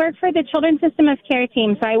 I work for the Children's System of Care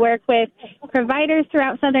team. So I work with providers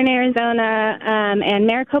throughout southern Arizona and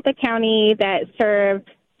Maricopa County that serve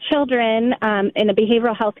children in a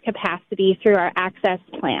behavioral health capacity through our Access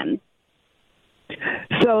Plan.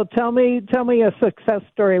 So tell me a success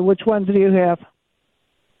story. Which ones do you have?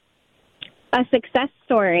 A success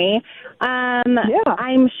story.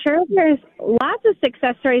 I'm sure there's lots of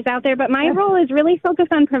success stories out there, but my role is really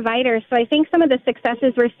focused on providers. So I think some of the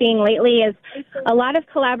successes we're seeing lately is a lot of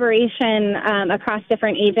collaboration across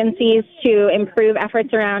different agencies to improve efforts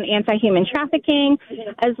around anti-human trafficking,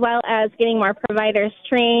 as well as getting more providers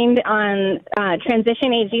trained on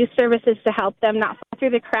transition age youth services to help them not fall through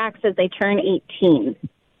the cracks as they turn 18.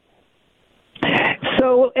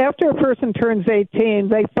 So after a person turns 18,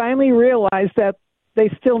 they finally realize that they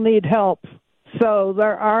still need help. So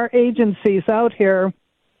there are agencies out here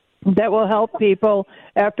that will help people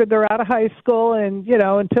after they're out of high school and,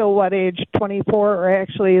 until what age, 24, or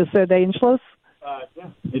actually is it ageless? Yeah,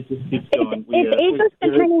 it just keeps going. It's ageless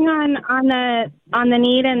depending on the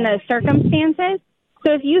need and the circumstances.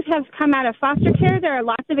 So if youth have come out of foster care, there are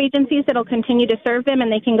lots of agencies that will continue to serve them,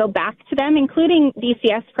 and they can go back to them, including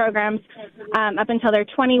DCS programs up until they're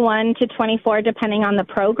 21 to 24, depending on the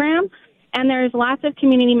program. And there's lots of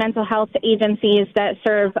community mental health agencies that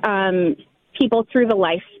serve people through the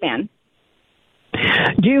lifespan.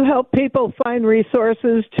 Do you help people find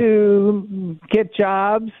resources to get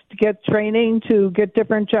jobs, to get training, to get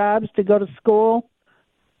different jobs, to go to school?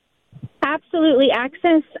 Absolutely.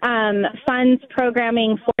 Access funds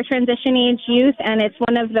programming for transition age youth, and it's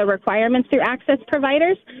one of the requirements through Access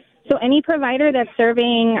providers. So any provider that's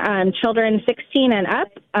serving children 16 and up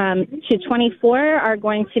to 24 are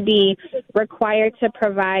going to be required to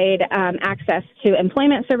provide access to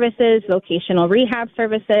employment services, vocational rehab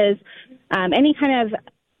services, any kind of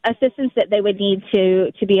assistance that they would need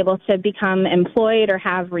to be able to become employed or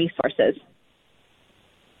have resources.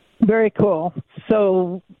 Very cool.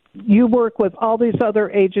 So you work with all these other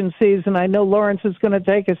agencies, and I know Lorence is going to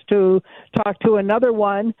take us to talk to another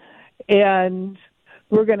one, and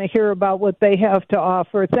we're going to hear about what they have to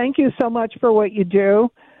offer. Thank you so much for what you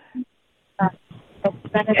do.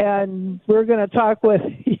 And we're going to talk with,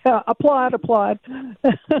 applaud.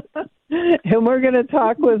 And we're going to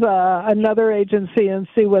talk with another agency and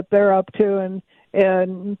see what they're up to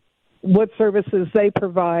and what services they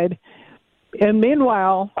provide. And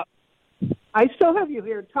meanwhile, I still have you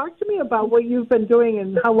here. Talk to me about what you've been doing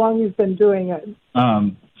and how long you've been doing it.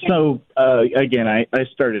 Again, I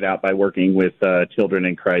started out by working with children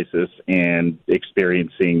in crisis and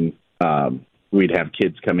experiencing, we'd have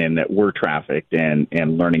kids come in that were trafficked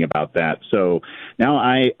and learning about that. So now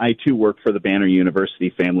I too work for the Banner University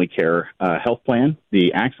Family Care Health Plan,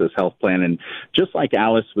 the Access Health Plan. And just like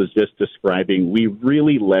Alice was just describing, we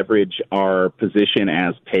really leverage our position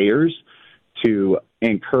as payers to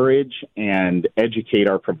encourage and educate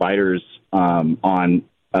our providers on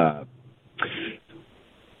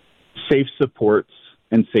safe supports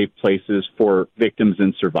and safe places for victims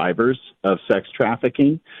and survivors of sex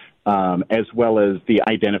trafficking, as well as the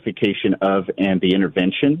identification of and the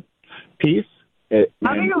intervention piece.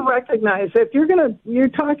 How do you recognize if you're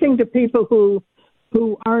talking to people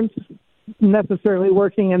who aren't necessarily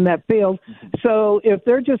working in that field? So if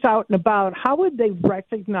they're just out and about, how would they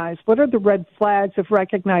recognize? What are the red flags of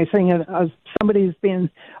recognizing somebody who's being,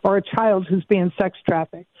 or a child who's being sex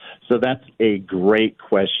trafficked? So that's a great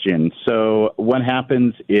question. So what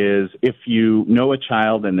happens is if you know a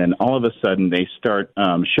child and then all of a sudden they start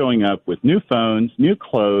showing up with new phones, new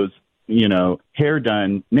clothes, hair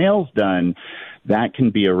done, nails done, that can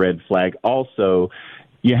be a red flag. Also,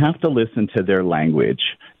 you have to listen to their language.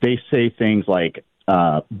 They say things like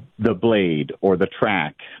the blade or the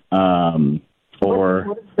track, or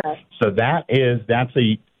what is that? So that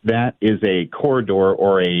is a corridor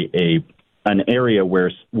or an area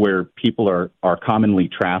where people are commonly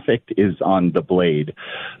trafficked is on the blade.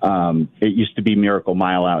 It used to be Miracle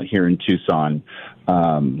Mile out here in Tucson.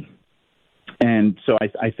 And so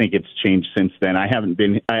I think it's changed since then.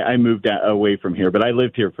 I moved away from here, but I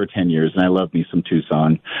lived here for 10 years and I love me some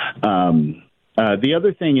Tucson. The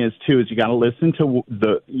other thing is too, is you got to listen to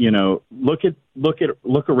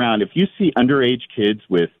look around. If you see underage kids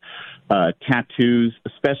with tattoos,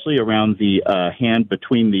 especially around the hand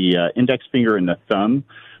between the index finger and the thumb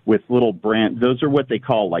with little those are what they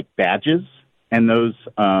call like badges. And those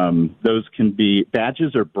can be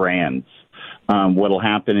badges or brands. What'll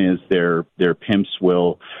happen is their pimps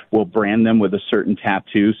will brand them with a certain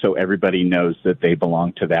tattoo so everybody knows that they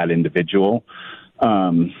belong to that individual.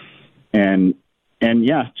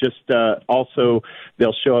 Also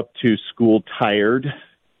they'll show up to school tired.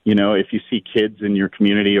 If you see kids in your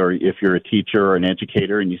community or if you're a teacher or an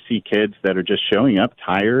educator and you see kids that are just showing up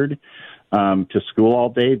tired to school all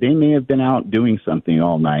day, they may have been out doing something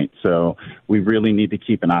all night. So we really need to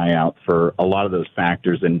keep an eye out for a lot of those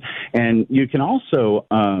factors. And you can also,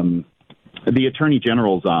 the Attorney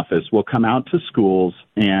General's office will come out to schools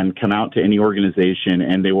and come out to any organization,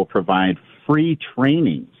 and they will provide free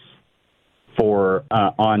trainings for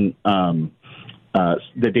on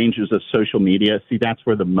the dangers of social media. See, that's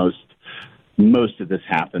where the most of this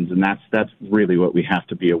happens, and that's really what we have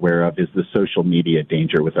to be aware of is the social media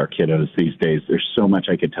danger with our kiddos these days. There's so much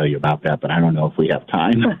I could tell you about that, but I don't know if we have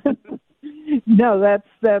time. No,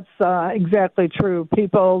 that's exactly true.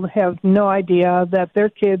 People have no idea that their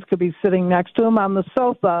kids could be sitting next to them on the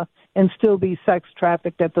sofa and still be sex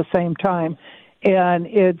trafficked at the same time. And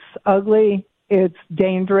it's ugly, it's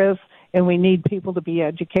dangerous, and we need people to be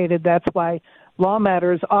educated. That's why Law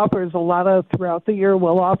Matters offers a lot of, throughout the year,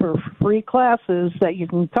 we'll offer free classes that you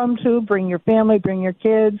can come to, bring your family, bring your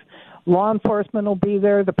kids. Law enforcement will be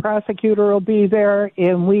there, the prosecutor will be there,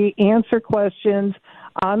 and we answer questions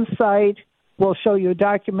on site. We'll show you a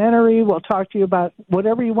documentary. We'll talk to you about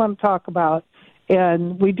whatever you want to talk about.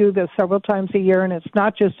 And we do this several times a year, and it's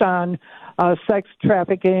not just on sex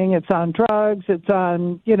trafficking. It's on drugs. It's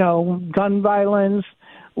on, gun violence.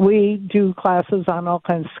 We do classes on all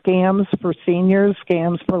kinds of scams for seniors,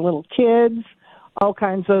 scams for little kids, all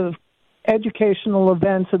kinds of educational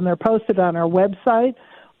events, and they're posted on our website,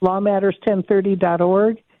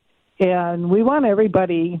 lawmatters1030.org. And we want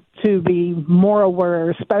everybody to be more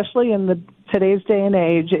aware, especially in today's day and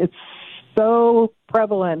age. It's so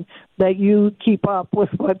prevalent that you keep up with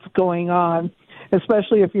what's going on,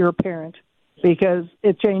 especially if you're a parent, because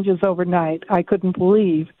it changes overnight. I couldn't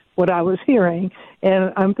believe what I was hearing,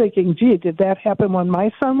 and I'm thinking, gee, did that happen when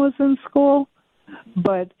my son was in school?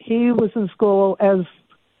 But he was in school as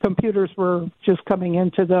computers were just coming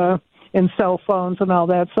into in cell phones and all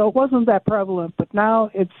that, so it wasn't that prevalent. But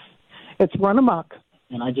now it's run amok.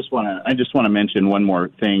 And I just want to mention one more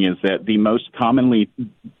thing: is that the most commonly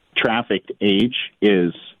trafficked age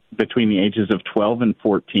is between the ages of 12 and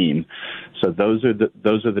 14. So those are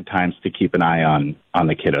the times to keep an eye on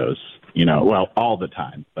the kiddos. All the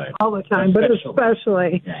time, but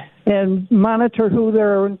especially. And monitor who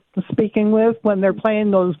they're speaking with when they're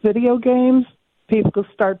playing those video games. people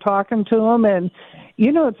start talking to them. And,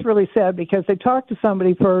 it's really sad because they talk to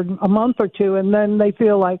somebody for a month or two, and then they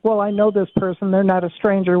feel like, well, I know this person. They're not a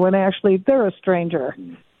stranger, when actually they're a stranger.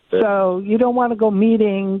 So you don't want to go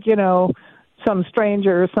meeting, some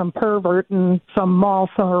stranger, some pervert in some mall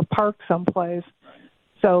or park someplace.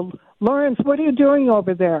 So, Lorence, what are you doing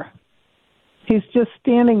over there? He's just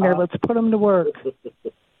standing there. Let's put him to work.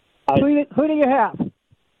 Who do you have?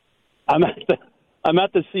 I'm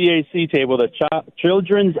at the CAC table, the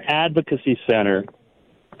Children's Advocacy Center.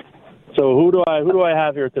 So who do I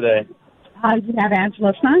have here today? You have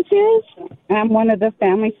Angela Sanchez. I'm one of the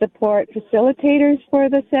family support facilitators for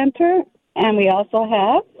the center, and we also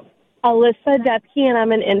have Alyssa Depke, and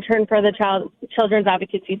I'm an intern for the Children's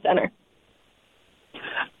Advocacy Center.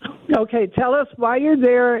 Okay, tell us why you're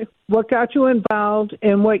there, what got you involved,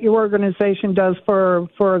 and what your organization does for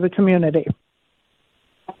the community.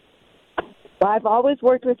 Well, I've always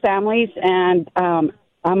worked with families, and I'm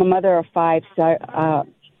a mother of 5, so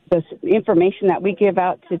the information that we give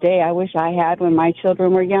out today, I wish I had when my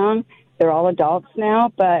children were young. They're all adults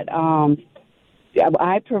now, but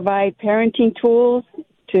I provide parenting tools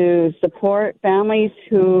to support families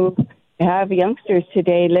who have youngsters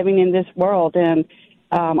today living in this world. And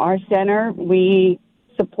our center, we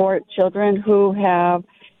support children who have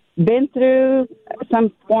been through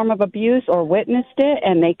some form of abuse or witnessed it,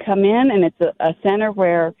 and they come in, and it's a center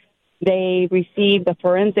where they receive the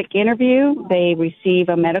forensic interview, they receive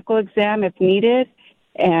a medical exam if needed,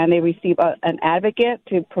 and they receive an advocate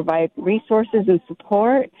to provide resources and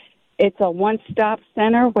support. It's a one-stop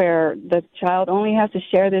center where the child only has to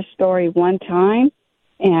share their story one time.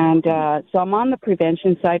 And so I'm on the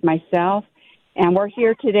prevention side myself, and we're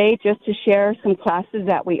here today just to share some classes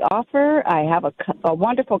that we offer. I have a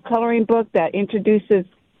wonderful coloring book that introduces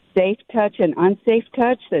safe touch and unsafe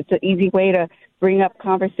touch. It's an easy way to bring up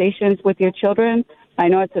conversations with your children. I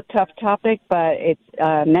know it's a tough topic, but it's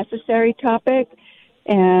a necessary topic.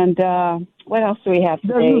 And what else do we have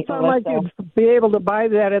today? Doesn't sound like you'd be able to buy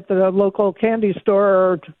that at the local candy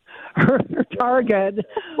store or Target.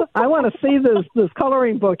 I want to see this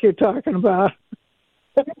coloring book you're talking about.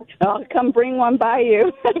 I'll come bring one by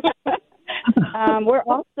you. We're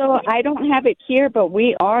also, I don't have it here, but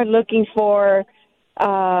we are looking for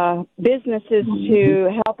businesses to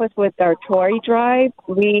help us with our toy drive.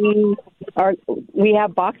 We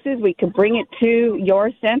have boxes. We could bring it to your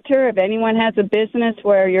center. If anyone has a business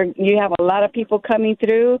where you have a lot of people coming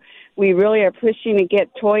through, we really are pushing to get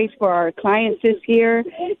toys for our clients this year.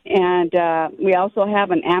 And we also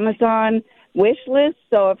have an Amazon wish list.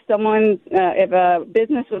 So if a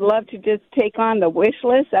business would love to just take on the wish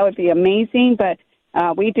list, that would be amazing. But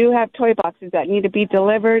we do have toy boxes that need to be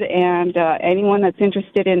delivered, and anyone that's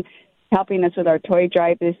interested in helping us with our toy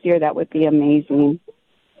drive this year, that would be amazing.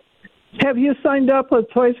 Have you signed up with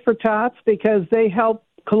Toys for Tots? Because they help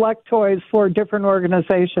collect toys for different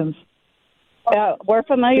organizations. We're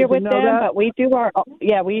familiar with them, but we do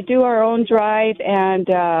our own drive, and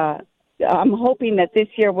I'm hoping that this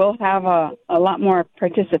year we'll have a lot more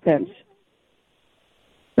participants.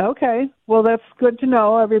 Okay. Well, that's good to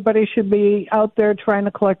know. Everybody should be out there trying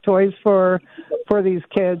to collect toys for these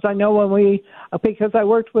kids. I know because I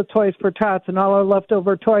worked with Toys for Tots, and all our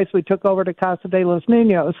leftover toys we took over to Casa de los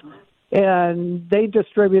Niños, and they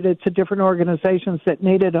distributed to different organizations that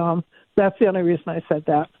needed them. That's the only reason I said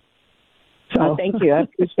that. So thank you. I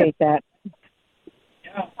appreciate that.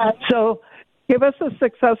 So give us a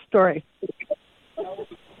success story.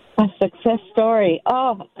 A success story.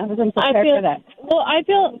 Oh, I wasn't prepared for that. Well, I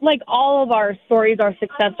feel like all of our stories are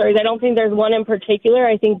success stories. I don't think there's one in particular.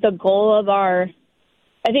 I think the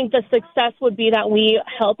success would be that we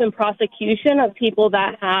help in prosecution of people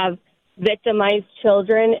that have victimized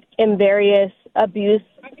children in various abuse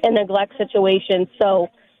and neglect situations. So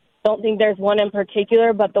don't think there's one in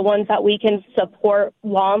particular, but the ones that we can support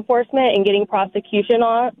law enforcement and getting prosecution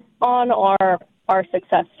on are our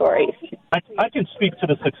success stories. I can speak to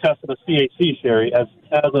the success of the CAC, Sherry. As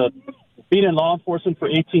being in law enforcement for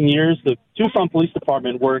 18 years, the Tucson Police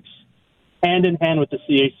Department works hand in hand with the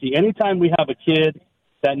CAC. Anytime we have a kid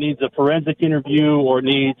that needs a forensic interview or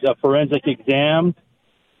needs a forensic exam,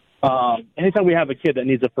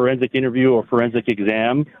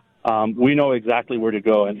 we know exactly where to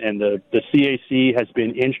go. And the CAC has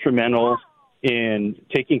been instrumental in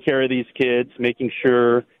taking care of these kids, making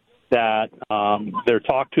sure that they're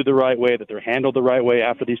talked to the right way, that they're handled the right way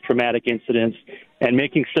after these traumatic incidents, and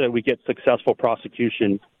making sure that we get successful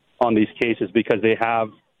prosecution on these cases because they have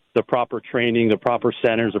the proper training, the proper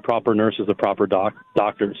centers, the proper nurses, the proper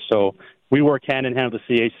doctors. So we work hand in hand with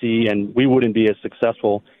the CAC, and we wouldn't be as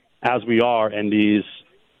successful as we are in these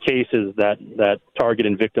cases that target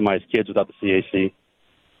and victimize kids without the CAC.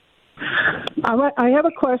 I have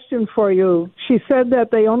a question for you. She said that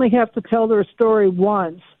they only have to tell their story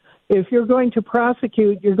once. If you're going to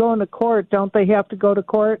prosecute, you're going to court. Don't they have to go to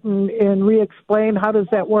court and re-explain? How does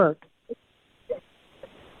that work?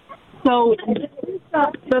 So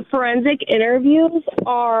the forensic interviews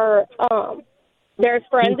are there's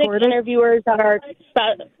forensic interviewers that are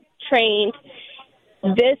trained.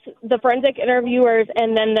 The forensic interviewers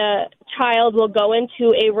and then the child will go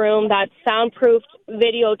into a room that's soundproofed,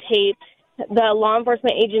 videotaped. The law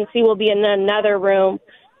enforcement agency will be in another room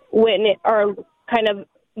or kind of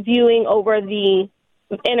viewing over the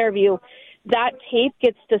interview. That tape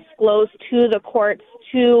gets disclosed to the courts,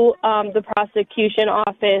 to the prosecution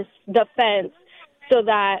office, defense, so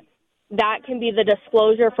that can be the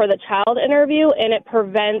disclosure for the child interview, and it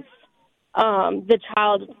prevents the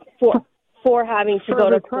child for having to go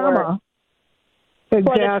to court. Exactly.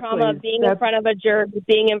 For the trauma of being in front of a jury,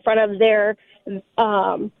 being in front of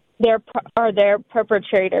their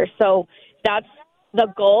perpetrator. So that's the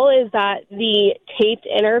goal, is that the taped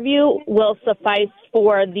interview will suffice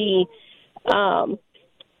for the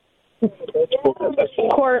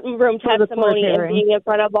courtroom testimony and being in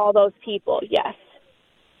front of all those people. Yes.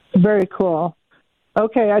 Very cool.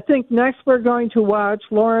 Okay, I think next we're going to watch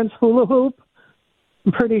Lorence hula hoop.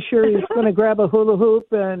 I'm pretty sure he's going to grab a hula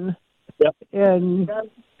hoop and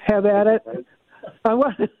have at it.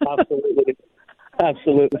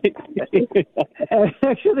 Absolutely.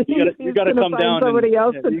 Actually, you got to come down. Somebody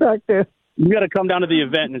else to talk to. You got to come down to the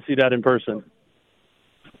event and see that in person.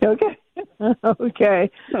 Okay. Okay.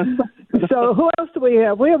 So who else do we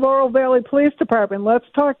have? We have Oro Valley Police Department. Let's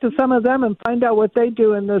talk to some of them and find out what they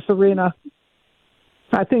do in this arena.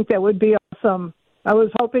 I think that would be awesome. I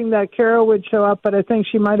was hoping that Carol would show up, but I think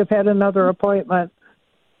she might have had another appointment.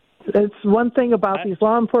 It's one thing about these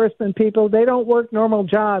law enforcement people. They don't work normal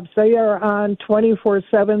jobs. They are on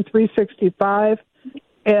 24/7, 365.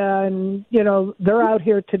 And, you know, they're out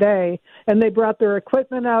here today. And they brought their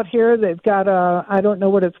equipment out here. They've got I don't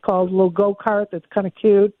know what it's called, a little go-kart that's kind of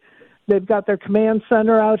cute. They've got their command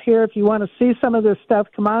center out here. If you want to see some of this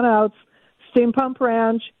stuff, come on out. Steam Pump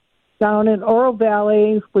Ranch down in Oro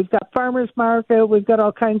Valley. We've got Farmers Market. We've got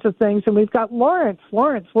all kinds of things. And we've got Lorence.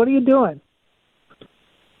 Lorence, what are you doing?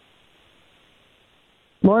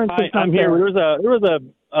 Lorence Hi, I'm here. There was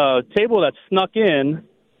a table that snuck in,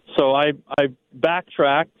 so I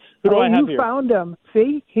backtracked. Who do I have here? You found him.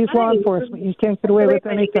 See? He's law enforcement. You can't get away with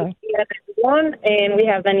anything. And we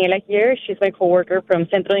have Daniela here. She's my coworker from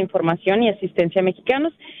Centro de Información y Asistencia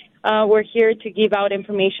Mexicanos. We're here to give out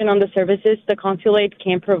information on the services the consulate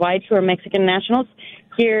can provide to our Mexican nationals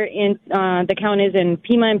here in the counties in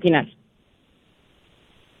Pima and Pinar.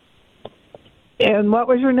 And what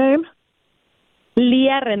was your name?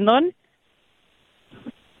 Leah Rendon.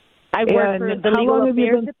 I work for the Legal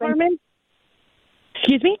Affairs Department.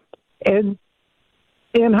 Excuse me? And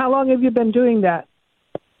how long have you been doing that?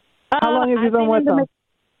 How long have you been with them?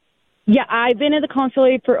 Yeah, I've been at the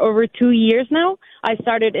consulate for over 2 years now. I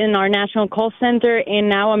started in our national call center, and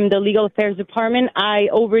now I'm in the Legal Affairs Department. I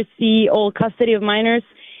oversee all custody of minors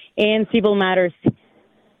and civil matters.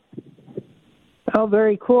 Oh,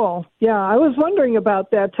 very cool. Yeah, I was wondering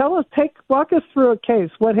about that. Walk us through a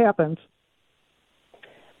case. What happened?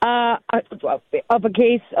 Of a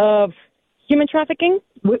case of human trafficking?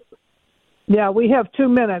 We have 2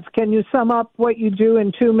 minutes. Can you sum up what you do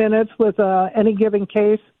in 2 minutes with any given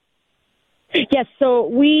case? Yes, so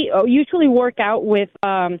we usually work out with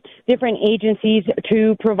different agencies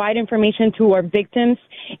to provide information to our victims,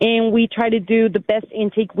 and we try to do the best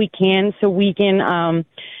intake we can so we can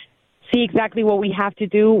see exactly what we have to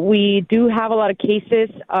do. We do have a lot of cases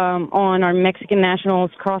on our Mexican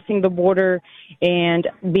nationals crossing the border and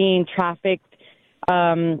being trafficked.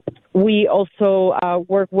 We also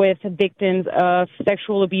work with victims of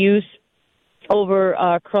sexual abuse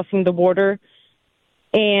over crossing the border.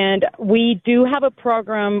 And we do have a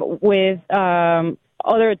program with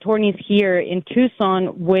other attorneys here in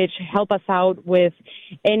Tucson which help us out with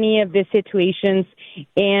any of the situations.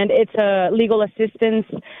 And it's a legal assistance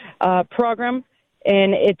program,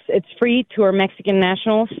 and it's free to our Mexican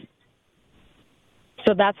nationals.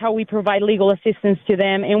 So that's how we provide legal assistance to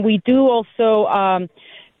them. And we do also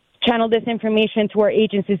channel this information to our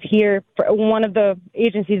agencies here. One of the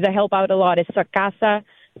agencies that help out a lot is Sacasa.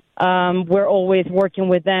 We're always working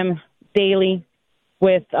with them daily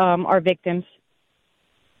with our victims.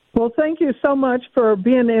 Well, thank you so much for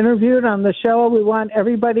being interviewed on the show. We want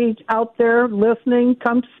everybody out there listening,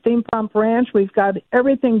 come to Steam Pump Ranch. We've got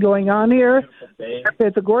everything going on here.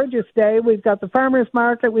 It's a gorgeous day. We've got the farmers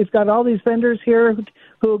market. We've got all these vendors here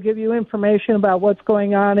who will give you information about what's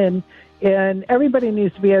going on, and everybody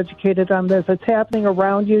needs to be educated on this. It's happening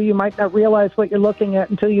around you. You might not realize what you're looking at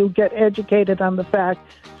until you get educated on the fact.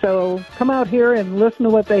 So come out here and listen to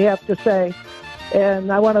what they have to say.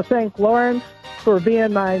 And I want to thank Lorence for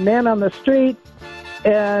being my man on the street.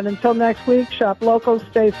 And until next week, shop local,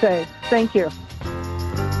 stay safe. Thank you.